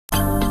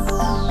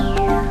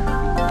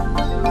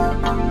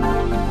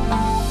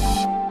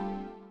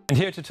And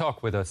here to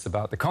talk with us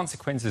about the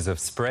consequences of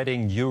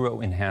spreading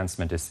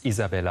neuroenhancement is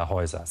Isabella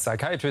Heuser,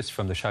 psychiatrist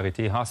from the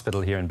Charité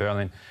hospital here in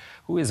Berlin,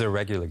 who is a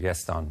regular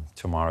guest on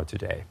Tomorrow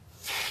Today.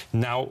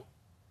 Now,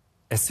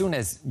 as soon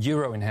as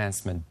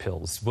neuroenhancement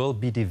pills will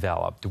be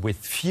developed with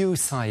few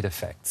side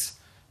effects,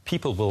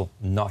 people will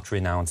not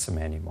renounce them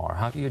anymore.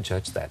 How do you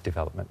judge that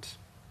development?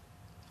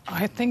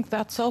 I think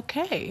that's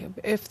okay.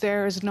 If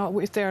there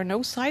are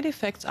no side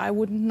effects, I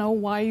wouldn't know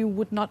why you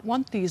would not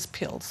want these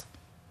pills.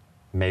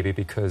 Maybe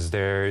because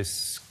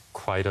there's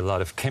quite a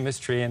lot of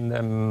chemistry in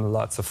them,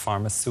 lots of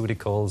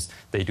pharmaceuticals.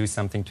 They do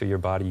something to your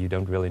body you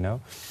don't really know.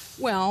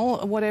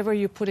 Well, whatever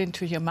you put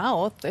into your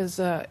mouth is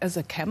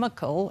a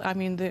chemical. I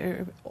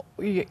mean,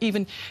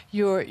 even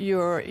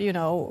your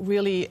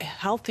really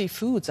healthy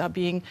foods are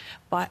being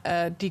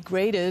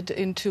degraded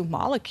into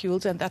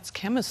molecules, and that's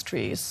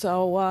chemistry.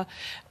 So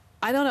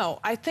I don't know.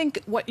 I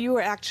think what you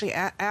are actually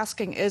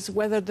asking is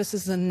whether this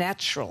is a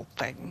natural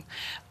thing.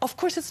 Of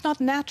course, it's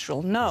not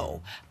natural,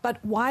 no.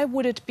 But why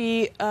would it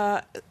be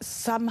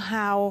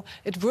somehow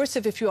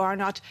aversive if you are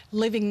not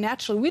living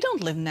naturally? We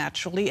don't live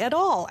naturally at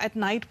all. At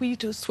night, we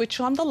do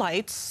switch on the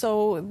lights,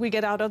 so we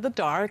get out of the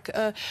dark.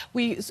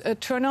 We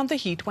turn on the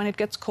heat when it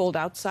gets cold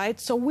outside.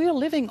 So we're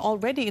living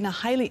already in a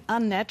highly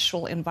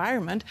unnatural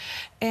environment.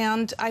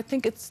 And I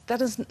think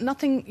that is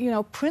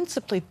nothing,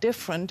 principally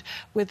different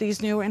with these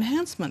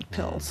neuroenhancement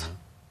pills.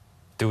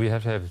 Do we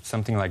have to have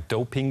something like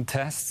doping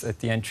tests at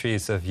the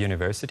entries of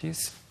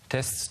universities?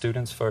 Test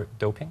students for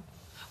doping?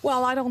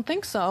 Well, I don't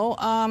think so.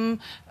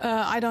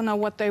 I don't know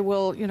what they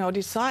will,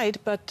 decide,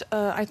 but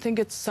I think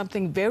it's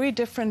something very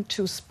different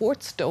to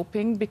sports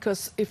doping,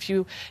 because if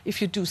you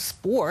do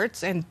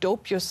sports and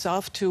dope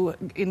yourself to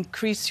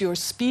increase your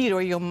speed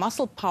or your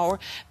muscle power,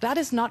 that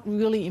is not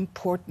really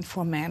important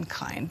for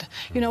mankind.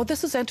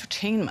 This is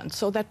entertainment,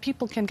 so that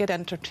people can get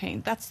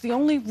entertained. That's the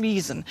only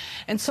reason.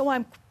 And so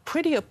I'm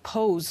pretty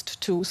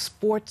opposed to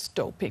sports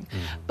doping.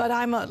 But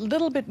I'm a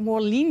little bit more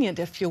lenient,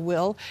 if you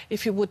will,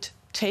 if you would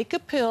take a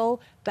pill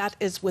that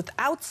is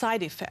without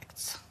side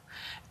effects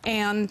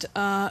and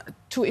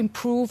to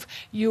improve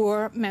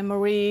your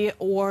memory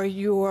or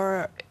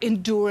your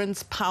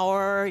endurance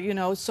power,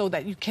 so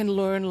that you can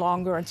learn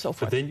longer and so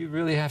forth. But then you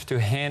really have to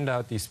hand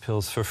out these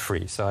pills for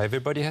free, so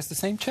everybody has the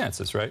same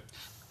chances, right?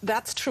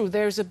 That's true.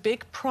 There's a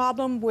big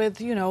problem with,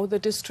 the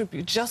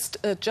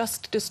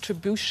just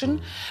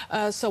distribution.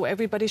 So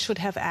everybody should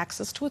have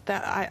access to it.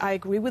 I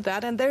agree with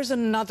that. And there's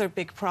another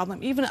big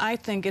problem. Even I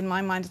think, in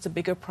my mind, it's a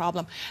bigger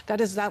problem.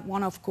 That is that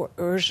one of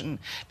coercion.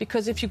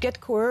 Because if you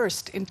get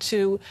coerced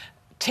into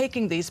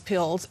taking these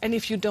pills, and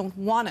if you don't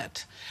want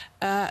it,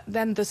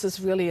 then this is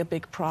really a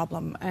big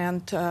problem.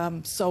 And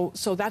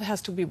so that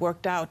has to be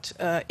worked out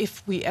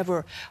if we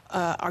ever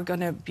are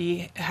going to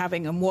be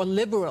having a more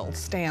liberal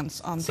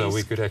stance on these. So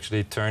we could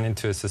actually turn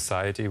into a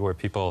society where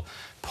people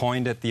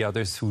point at the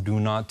others who do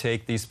not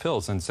take these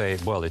pills and say,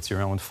 well, it's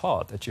your own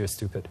fault that you're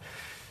stupid.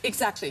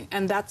 Exactly,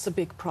 and that's a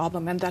big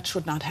problem, and that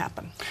should not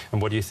happen.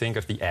 And what do you think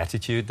of the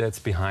attitude that's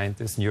behind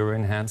this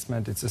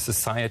neuroenhancement? It's a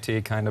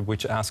society kind of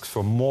which asks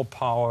for more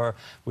power,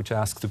 which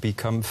asks to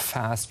become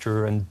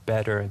faster and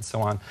better and so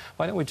on.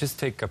 Why don't we just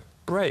take a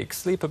break,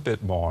 sleep a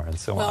bit more and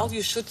so on? Well,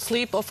 you should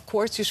sleep, of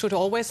course. You should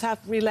always have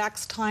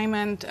relaxed time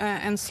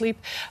and sleep.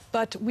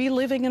 But we're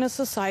living in a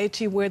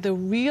society where the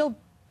real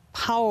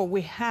power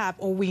we have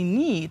or we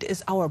need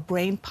is our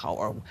brain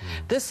power.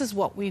 This is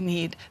what we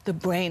need, the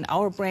brain,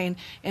 our brain.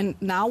 And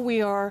now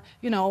we are,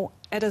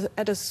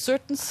 at a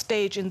certain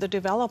stage in the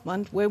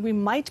development where we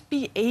might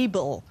be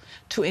able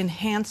to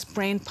enhance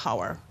brain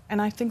power. And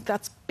I think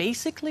that's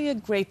basically a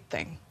great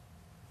thing.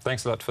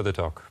 Thanks a lot for the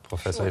talk,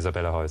 Professor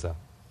Isabella Heuser.